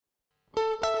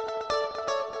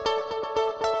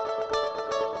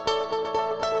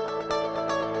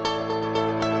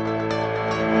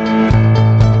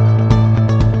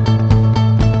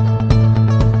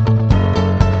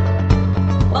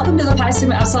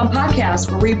Plum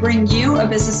Podcast, where we bring you a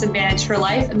business advantage for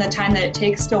life in the time that it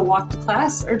takes to walk to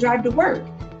class or drive to work.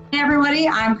 Hey everybody,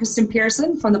 I'm Kristen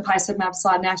Pearson from the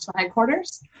PiSubMapSlot National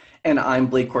Headquarters. And I'm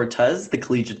Blake Cortez, the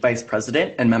Collegiate Vice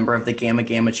President and member of the Gamma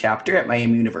Gamma chapter at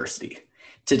Miami University.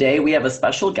 Today we have a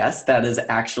special guest that is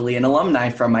actually an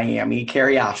alumni from Miami,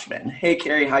 Carrie Ashman. Hey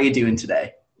Carrie, how you doing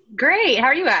today? Great, how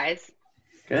are you guys?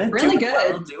 Good. Really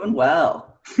good. Doing well.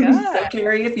 Good. So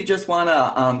Carrie, if you just want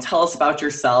to tell us about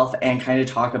yourself and kind of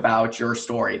talk about your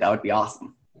story, that would be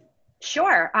awesome.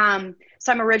 Sure.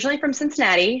 So I'm originally from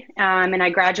Cincinnati, and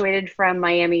I graduated from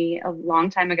Miami a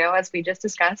long time ago, as we just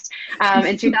discussed,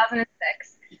 in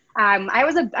 2006. I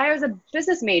was a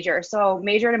business major, so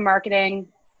majored in marketing,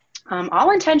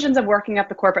 all intentions of working up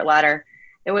the corporate ladder.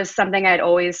 It was something I'd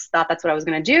always thought that's what I was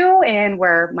going to do and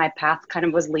where my path kind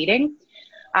of was leading.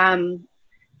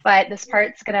 But this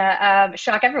part's going to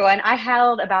shock everyone. I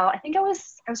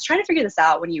was trying to figure this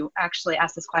out when you actually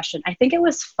asked this question. I think it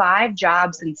was 5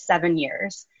 jobs in 7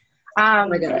 years. Oh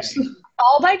my gosh.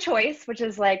 All by choice, which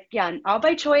is all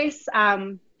by choice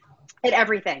at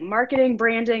everything. Marketing,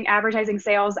 branding, advertising,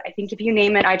 sales. I think if you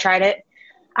name it, I tried it.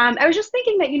 I was just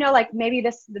thinking that, maybe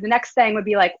the next thing would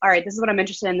be all right, this is what I'm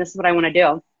interested in. This is what I want to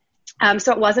do.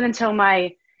 So it wasn't until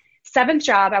my 7th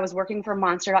job, I was working for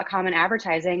Monster.com in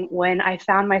advertising when I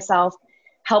found myself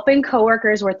helping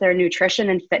coworkers with their nutrition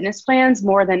and fitness plans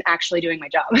more than actually doing my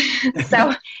job.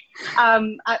 So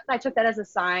I took that as a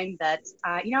sign that,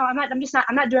 I'm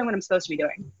not doing what I'm supposed to be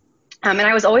doing. And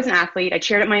I was always an athlete. I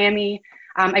cheered at Miami.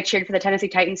 I cheered for the Tennessee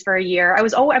Titans for a year.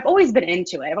 I've always been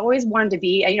into it. I've always wanted to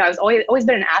be, I was always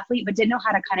been an athlete, but didn't know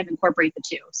how to kind of incorporate the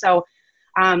two. So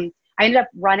I ended up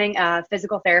running a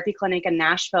physical therapy clinic in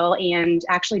Nashville and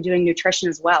actually doing nutrition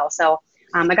as well. So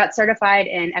I got certified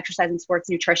in exercise and sports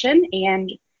nutrition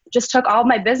and just took all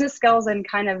my business skills and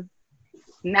kind of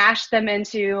mashed them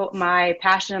into my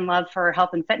passion and love for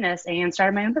health and fitness and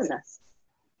started my own business.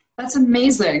 That's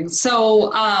amazing.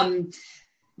 So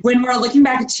when we're looking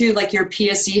back to your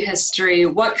PSE history,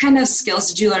 what kind of skills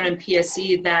did you learn in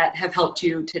PSE that have helped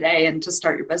you today and to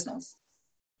start your business?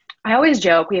 I always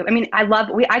joke.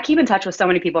 I keep in touch with so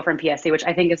many people from PSE, which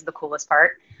I think is the coolest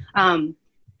part.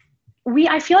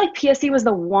 I feel like PSE was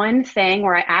the one thing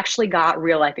where I actually got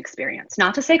real life experience.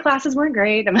 Not to say classes weren't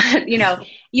great.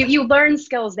 You learn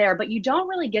skills there, but you don't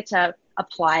really get to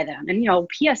apply them. And,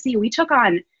 PSE, we took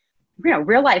on,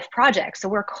 real life projects. So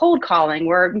we're cold calling,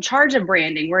 we're in charge of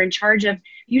branding, we're in charge of,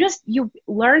 you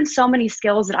learn so many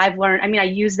skills that I've learned. I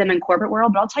use them in corporate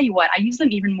world, but I'll tell you what, I use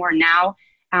them even more now.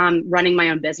 Running my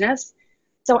own business.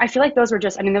 So I feel like those are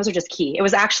just key. It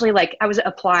was actually I was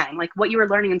applying, what you were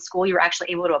learning in school, you were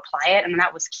actually able to apply it. And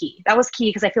that was key. That was key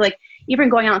because I feel like even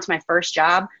going out into my first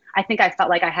job, I think I felt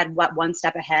like I had one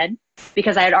step ahead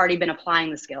because I had already been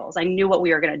applying the skills. I knew what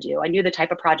we were going to do. I knew the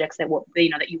type of projects that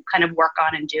you kind of work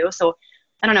on and do. So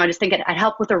I don't know. I just think it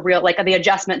helped with the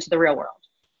adjustment to the real world.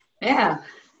 Yeah.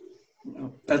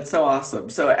 That's so awesome.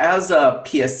 So as a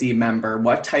PSC member,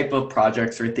 what type of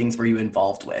projects or things were you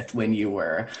involved with when you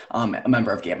were a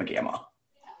member of Gamma Gamma?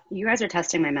 You guys are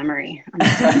testing my memory.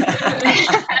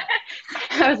 I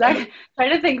was trying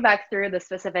to think back through the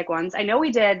specific ones. I know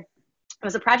I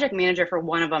was a project manager for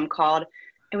one of them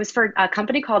it was for a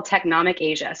company called Technomic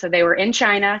Asia. So they were in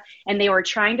China and they were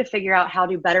trying to figure out how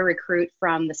to better recruit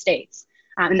from the States.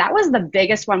 And that was the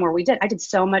biggest one where I did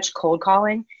so much cold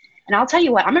calling. And I'll tell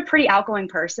you what, I'm a pretty outgoing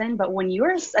person, but when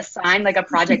you're assigned a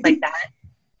project like that,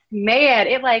 man,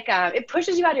 it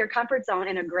pushes you out of your comfort zone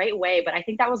in a great way. But I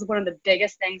think that was one of the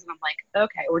biggest things. And I'm like,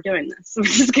 okay, we're doing this. We're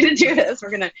just going to do this. We're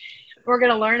going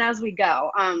to learn as we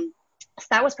go. So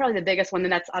that was probably the biggest one.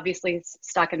 And that's obviously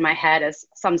stuck in my head as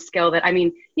some skill that,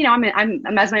 I'm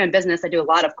as my own business. I do a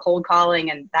lot of cold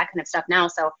calling and that kind of stuff now.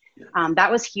 So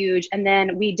that was huge. And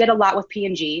then we did a lot with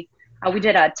P&G. We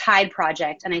did a Tide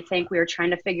project, and I think we were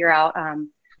trying to figure out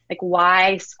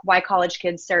why college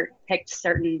kids picked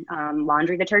certain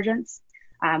laundry detergents.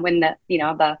 When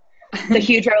the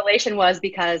huge revelation was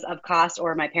because of cost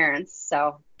or my parents.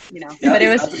 So but it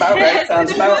was sounds about right.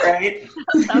 Sounds about right.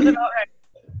 Sounds about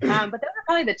right. But those are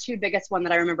probably the 2 biggest one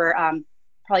that I remember.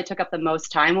 Probably took up the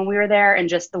most time when we were there, and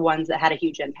just the ones that had a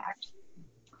huge impact.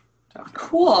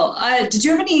 Cool. Did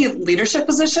you have any leadership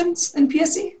positions in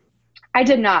PSE? I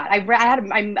did not. I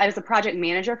was a project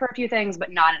manager for a few things,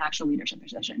 but not an actual leadership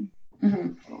position.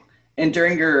 Mm-hmm. And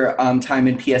during your time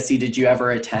in PSC, did you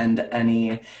ever attend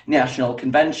any national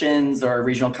conventions or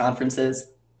regional conferences?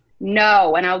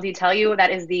 No, and I'll tell you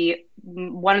that is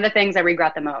one of the things I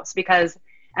regret the most because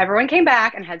everyone came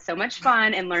back and had so much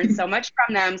fun and learned so much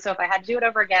from them. So if I had to do it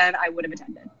over again, I would have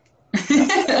attended.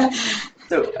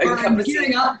 So I'm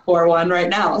gearing up for one right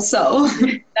now. So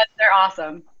they're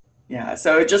awesome. Yeah.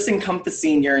 So just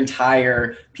encompassing your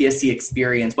entire PSC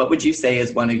experience, what would you say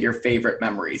is one of your favorite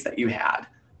memories that you had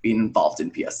being involved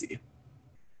in PSC?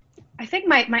 I think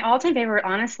my all-time favorite,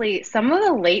 honestly, some of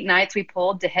the late nights we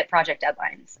pulled to hit project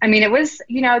deadlines. I mean, it was,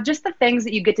 just the things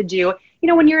that you get to do.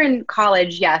 When you're in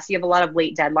college, yes, you have a lot of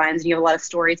late deadlines and you have a lot of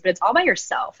stories, but it's all by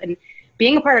yourself. And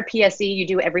being a part of PSC, you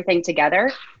do everything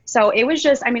together. So it was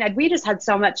just, we just had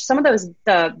so much. Some of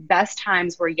the best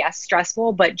times were, yes,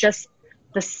 stressful, but just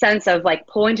the sense of like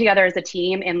pulling together as a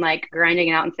team and like grinding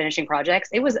it out and finishing projects.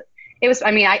 It was, there's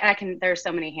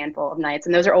so many handful of nights,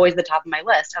 and those are always the top of my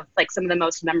list of like some of the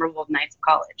most memorable nights of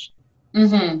college.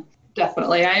 Mm-hmm.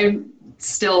 Definitely. I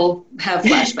still have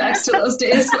flashbacks to those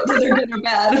days, whether they're good or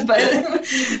bad, but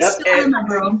still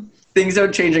remember them. Things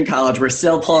don't change in college. We're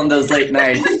still pulling those late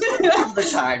nights all the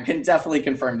time. Can definitely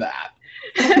confirm that.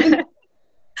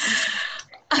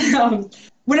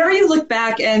 Whenever you look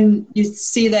back and you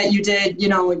see that you did,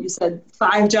 you said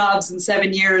 5 jobs in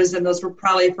 7 years, and those were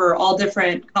probably for all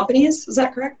different companies. Is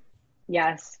that correct?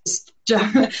 Yes. That's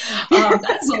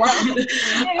a lot.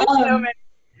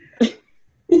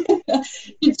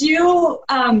 Did you,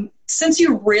 since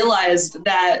you realized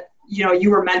that, you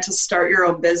were meant to start your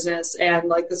own business and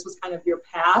like this was kind of your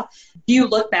path, do you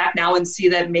look back now and see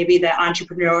that maybe that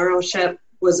entrepreneurship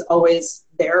was always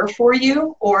there for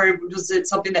you, or was it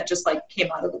something that just like came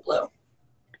out of the blue?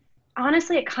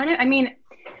 Honestly, it kind of,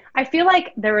 I feel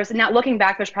like there was, now looking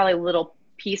back, there's probably little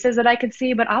pieces that I could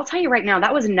see, but I'll tell you right now,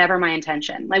 that was never my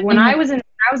intention. Like when I was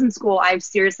in school, I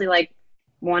seriously like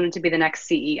wanted to be the next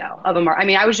CEO of a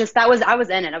market. I was in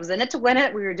it. I was in it to win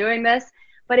it. We were doing this,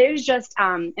 but it was just,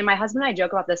 and my husband and I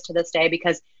joke about this to this day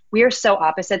because we are so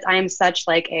opposites. I am such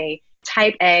like a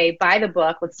type A, by the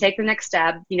book, let's take the next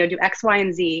step, do X, Y,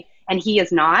 and Z. And he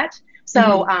is not.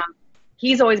 So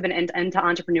he's always been into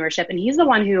entrepreneurship. And he's the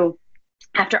one who,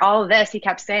 after all of this, he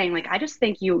kept saying, like, I just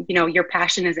think your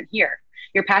passion isn't here.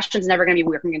 Your passion is never going to be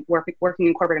working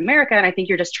in corporate America. And I think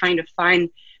you're just trying to find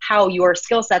how your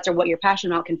skill sets or what you're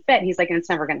passionate about can fit. And he's like, and it's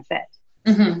never going to fit.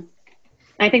 Mm-hmm. And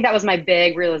I think that was my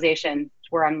big realization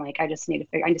where I'm like, I just need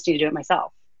to do it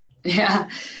myself. Yeah.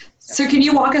 So can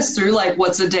you walk us through like,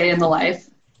 what's a day in the life?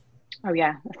 Oh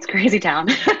yeah. It's crazy town.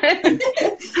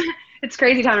 It's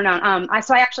crazy town around. I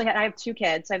have 2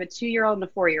 kids. I have a 2-year-old and a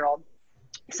 4-year-old.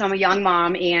 So I'm a young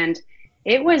mom, and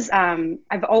it was, I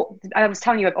was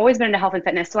telling you, I've always been into health and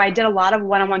fitness. So I did a lot of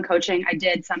one-on-one coaching. I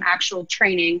did some actual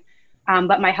training,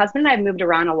 but my husband and I have moved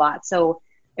around a lot. So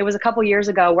it was a couple years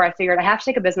ago where I figured I have to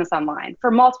take a business online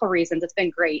for multiple reasons. It's been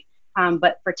great.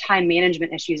 But for time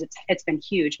management issues, it's been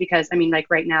huge because like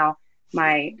right now,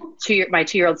 my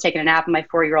 2-year-old's taking a nap, and my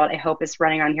 4-year-old, I hope, is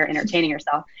running around here entertaining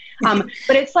herself.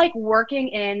 But it's like working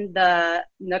in the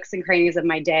nooks and crannies of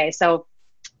my day. So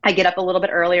I get up a little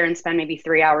bit earlier and spend maybe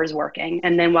 3 hours working.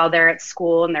 And then while they're at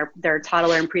school and their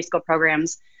toddler and preschool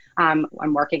programs, I'm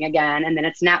working again. And then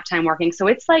it's nap time working. So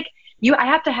it's like I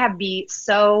have to be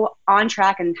so on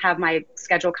track and have my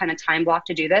schedule kind of time blocked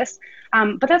to do this.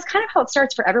 But that's kind of how it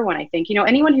starts for everyone, I think.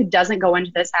 Anyone who doesn't go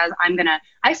into this as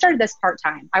I started this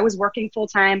part-time. I was working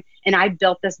full-time, and I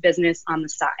built this business on the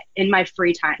side in my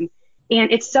free time.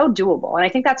 And it's so doable. And I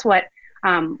think that's what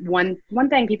one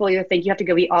thing people either think you have to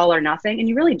go eat all or nothing, and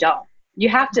you really don't. You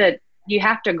have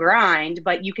to grind,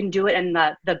 but you can do it in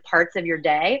the parts of your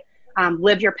day,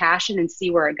 live your passion and see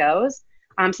where it goes.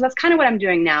 So that's kind of what I'm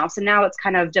doing now. So now it's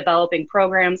kind of developing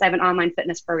programs. I have an online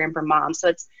fitness program for moms.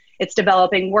 So it's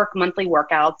developing monthly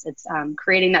workouts. It's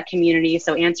creating that community.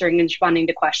 So answering and responding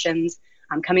to questions,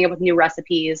 coming up with new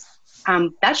recipes.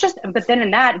 But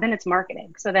then it's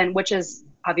marketing. So then, which is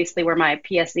obviously where my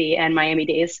PSC and Miami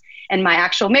days and my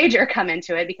actual major come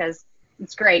into it, because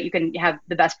it's great. You can have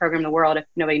the best program in the world. If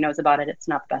nobody knows about it, it's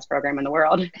not the best program in the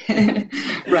world.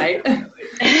 Right.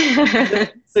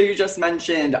 So you just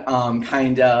mentioned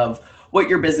kind of what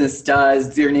your business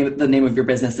does. The name of your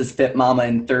business is Fit Mama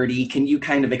in 30. Can you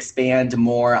kind of expand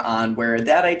more on where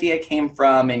that idea came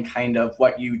from and kind of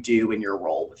what you do in your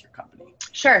role with your company?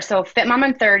 Sure. So Fit Mama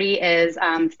in 30 is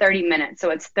 30 minutes.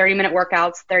 So it's 30-minute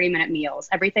workouts, 30-minute meals,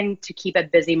 everything to keep a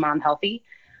busy mom healthy.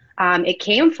 It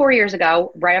came 4 years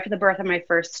ago, right after the birth of my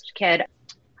first kid.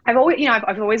 I've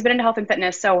always been into health and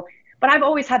fitness. But I've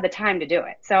always had the time to do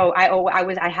it. So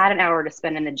I had an hour to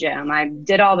spend in the gym. I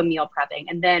did all the meal prepping,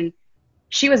 and then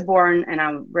she was born, and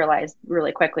I realized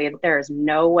really quickly that there is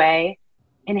no way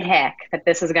in heck that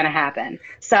this is going to happen.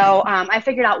 So I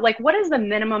figured out, like, what is the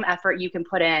minimum effort you can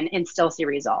put in and still see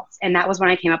results? And that was when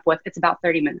I came up with, it's about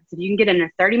 30 minutes. If you can get in a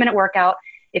 30-minute workout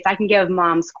if I can give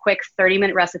moms quick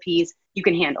 30-minute recipes, you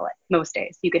can handle it. Most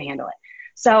days you can handle it.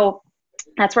 So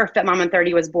that's where Fit Mom in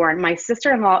 30 was born. My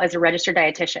sister-in-law is a registered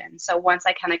dietitian. So once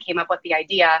I kind of came up with the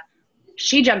idea,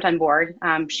 she jumped on board.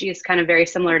 She is kind of very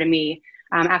similar to me.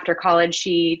 After college,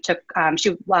 she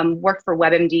worked for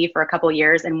WebMD for a couple of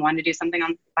years and wanted to do something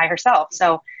by herself.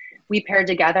 So we paired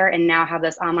together and now have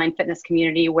this online fitness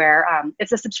community where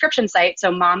it's a subscription site.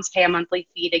 So moms pay a monthly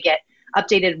fee to get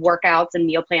updated workouts and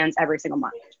meal plans every single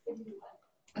month.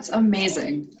 That's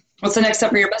amazing. What's the next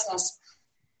step for your business?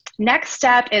 Next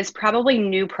step is probably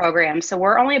new programs. So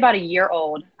we're only about a year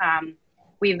old.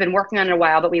 We've been working on it a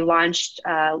while, but we launched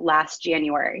last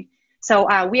January. So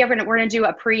we're going to do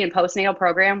a pre and postnatal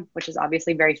program, which is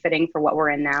obviously very fitting for what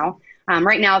we're in now.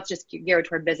 Right now, it's just geared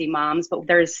toward busy moms, but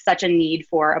there's such a need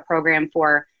for a program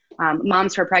for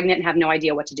moms who are pregnant and have no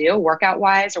idea what to do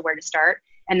workout-wise or where to start.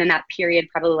 And then that period,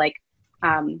 probably like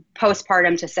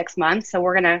postpartum to 6 months. So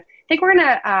we're going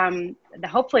to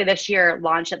hopefully this year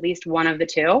launch at least one of the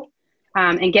two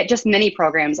and get just mini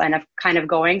programs kind of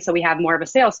going. So we have more of a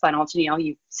sales funnel to,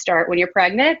 you start when you're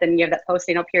pregnant, then you have that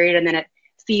postnatal period, and then it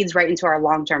feeds right into our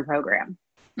long-term program.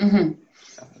 Mm-hmm.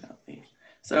 Definitely.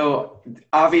 So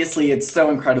obviously it's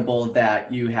so incredible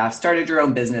that you have started your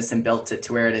own business and built it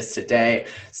to where it is today.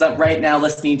 So right now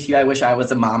listening to you, I wish I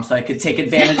was a mom so I could take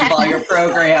advantage of all your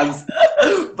programs.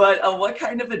 But what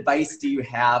kind of advice do you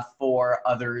have for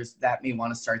others that may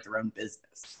want to start their own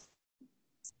business?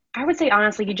 I would say,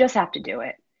 honestly, you just have to do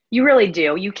it. You really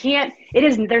do. You can't,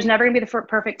 there's never gonna be the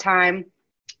perfect time.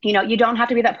 You don't have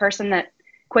to be that person that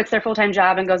quits their full-time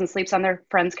job and goes and sleeps on their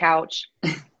friend's couch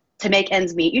to make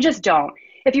ends meet. You just don't.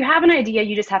 If you have an idea,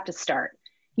 you just have to start.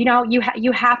 You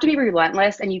have to be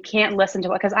relentless, and you can't listen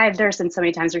to it, because there's been so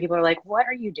many times where people are like, what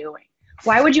are you doing?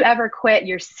 Why would you ever quit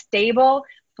your stable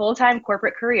full-time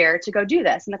corporate career to go do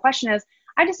this? And the question is,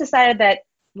 I just decided that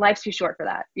life's too short for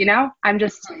that.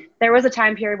 There was a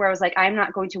time period where I was like, I'm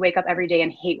not going to wake up every day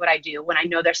and hate what I do when I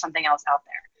know there's something else out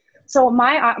there. So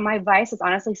my advice is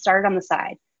honestly start on the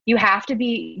side. You have to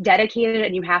be dedicated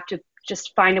and you have to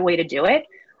just find a way to do it.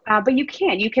 But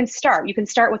you can start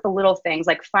with the little things,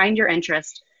 like find your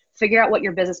interest, figure out what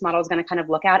your business model is going to kind of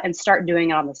look at, and start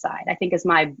doing it on the side. I think it's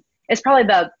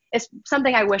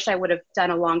something I wish I would have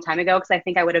done a long time ago, because I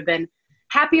think I would have been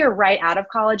happier right out of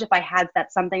college if I had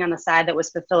that something on the side that was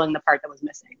fulfilling the part that was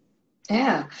missing.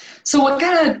 Yeah. So what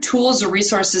kind of tools or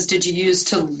resources did you use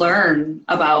to learn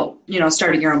about,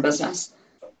 starting your own business?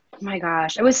 Oh my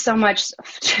gosh, it was so much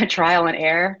trial and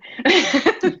error.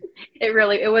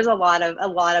 It was a lot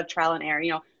of trial and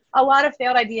error, a lot of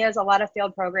failed ideas, a lot of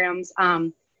failed programs,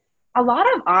 a lot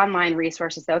of online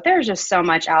resources though. There's just so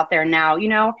much out there now,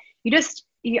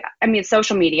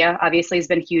 social media obviously has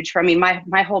been huge for,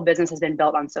 my whole business has been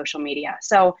built on social media.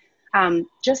 So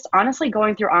just honestly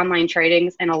going through online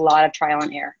tradings and a lot of trial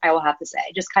and error, I will have to say,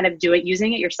 just kind of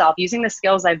using it yourself, using the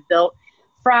skills I've built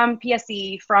from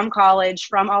PSE, from college,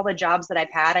 from all the jobs that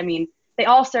I've had. They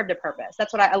all served a purpose.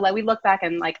 That's what we look back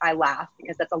and I laugh,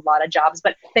 because that's a lot of jobs,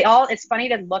 but it's funny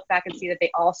to look back and see that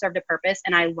they all served a purpose.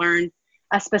 And I learned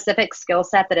a specific skill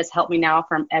set that has helped me now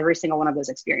from every single one of those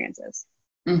experiences.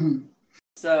 Mm-hmm.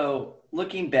 So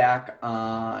looking back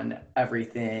on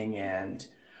everything and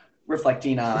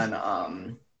reflecting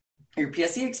on your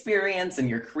PSE experience and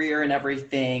your career and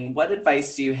everything, what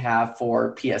advice do you have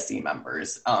for PSE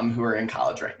members who are in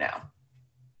college right now?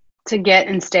 To get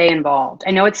and stay involved.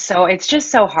 I know it's just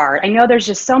so hard. I know there's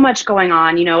just so much going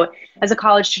on. As a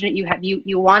college student,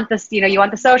 you want this, you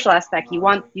want the social aspect.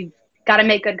 You've got to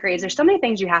make good grades. There's so many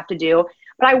things you have to do.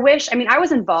 But I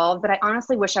was involved, but I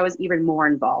honestly wish I was even more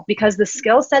involved, because the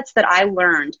skill sets that I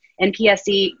learned in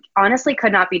PSE honestly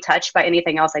could not be touched by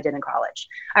anything else I did in college.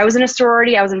 I was in a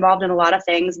sorority. I was involved in a lot of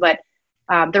things, but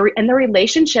the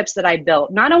relationships that I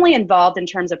built, not only involved in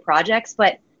terms of projects,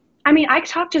 but I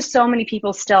talk to so many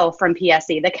people still from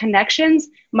PSE. The connections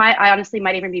I honestly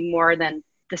might even be more than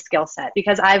the skill set,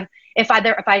 because if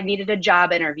I needed a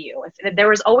job interview, if there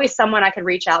was always someone I could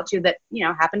reach out to that,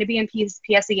 happened to be in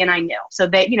PSE and I knew. So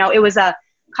it was a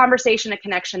conversation, a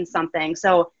connection, something.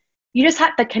 So you just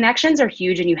the connections are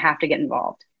huge, and you have to get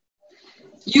involved.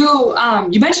 You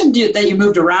mentioned that you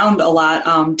moved around a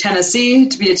lot, Tennessee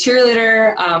to be a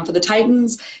cheerleader for the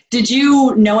Titans. Did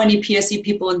you know any PSE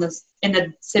people in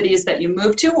the cities that you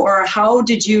moved to, or how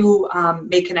did you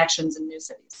make connections in new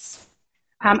cities?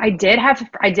 I did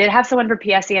have someone for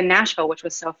PSE in Nashville, which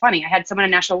was so funny. I had someone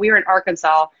in Nashville. We were in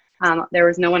Arkansas. There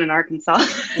was no one in Arkansas.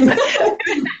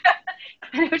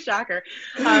 Kind of a shocker.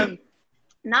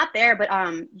 Not there, but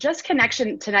just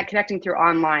connecting through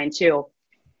online too.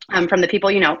 from the people,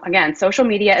 again, social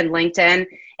media and LinkedIn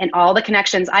and all the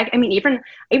connections. I mean, even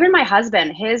my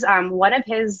husband,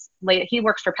 he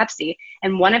works for Pepsi,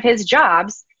 and one of his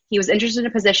jobs, he was interested in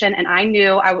a position, and I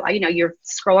knew, you're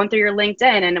scrolling through your LinkedIn,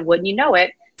 and wouldn't you know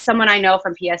it, someone I know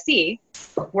from PSE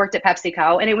worked at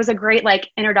PepsiCo, and it was a great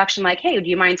introduction. Hey, do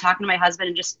you mind talking to my husband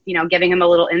and just giving him a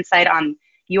little insight on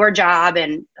your job?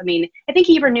 And I mean, I think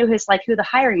he even knew who the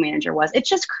hiring manager was. It's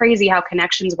just crazy how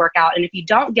connections work out. And if you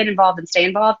don't get involved and stay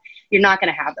involved, you're not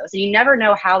going to have those. And you never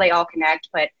know how they all connect,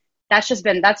 but that's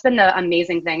been the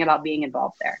amazing thing about being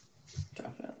involved there.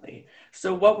 Definitely.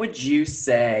 So what would you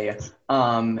say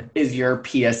is your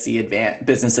PSE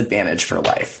business advantage for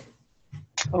life?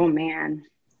 Oh man.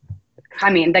 I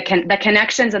mean, the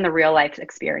connections and the real life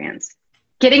experience.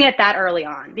 Getting it that early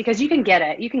on, because you can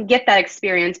get that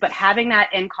experience, but having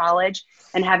that in college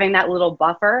and having that little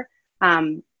buffer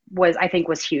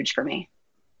was huge for me.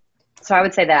 So I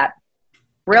would say that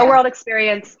real world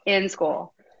experience in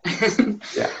school.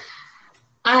 Yeah.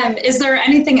 Is there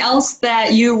anything else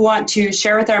that you want to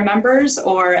share with our members,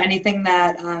 or anything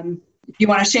that if you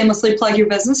want to shamelessly plug your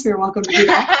business, you're welcome to do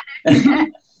that?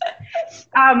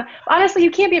 Honestly, you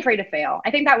can't be afraid to fail.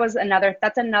 I think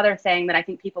that's another thing that I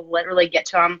think people literally get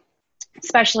to them,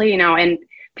 especially, in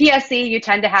PSE, you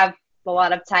tend to have a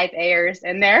lot of type A'ers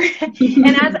in there.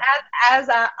 And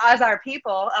as our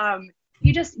people,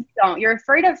 you just don't, you're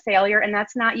afraid of failure, and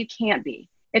you can't be.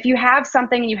 If you have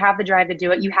something and you have the drive to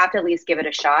do it, you have to at least give it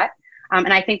a shot.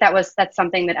 And I think that's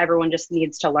something that everyone just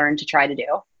needs to learn to try to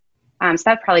do. So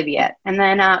that'd probably be it. And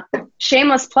then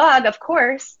shameless plug, of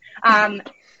course,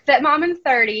 Fit Mom in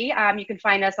 30. You can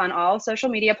find us on all social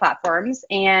media platforms,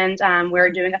 and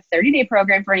we're doing a 30-day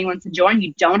program for anyone to join.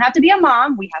 You don't have to be a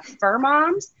mom. We have fur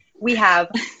moms. We have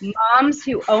moms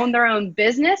who own their own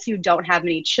business, who don't have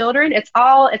many children. It's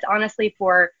honestly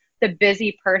for the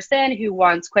busy person who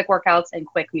wants quick workouts and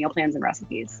quick meal plans and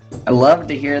recipes. I love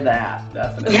to hear that.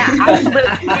 Definitely. Yeah,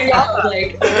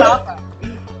 absolutely.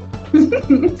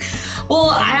 Well,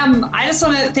 I just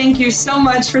want to thank you so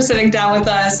much for sitting down with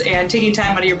us and taking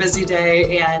time out of your busy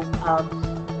day. And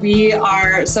we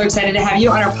are so excited to have you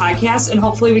on our podcast, and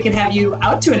hopefully we can have you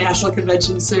out to a national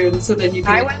convention soon, so that you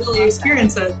can really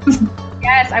experience it.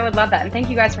 Yes, I would love that. And thank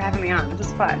you guys for having me on. It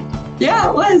was fun. Yeah,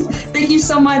 it was. Thank you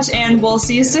so much, and we'll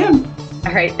see you soon.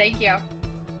 All right. Thank you.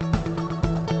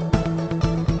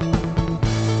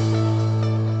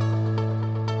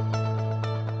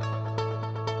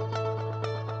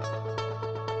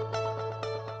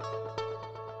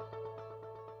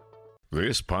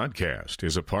 This podcast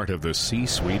is a part of the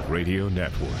C-Suite Radio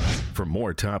Network. For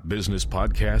more top business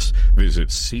podcasts,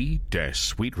 visit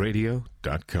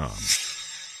c-suiteradio.com.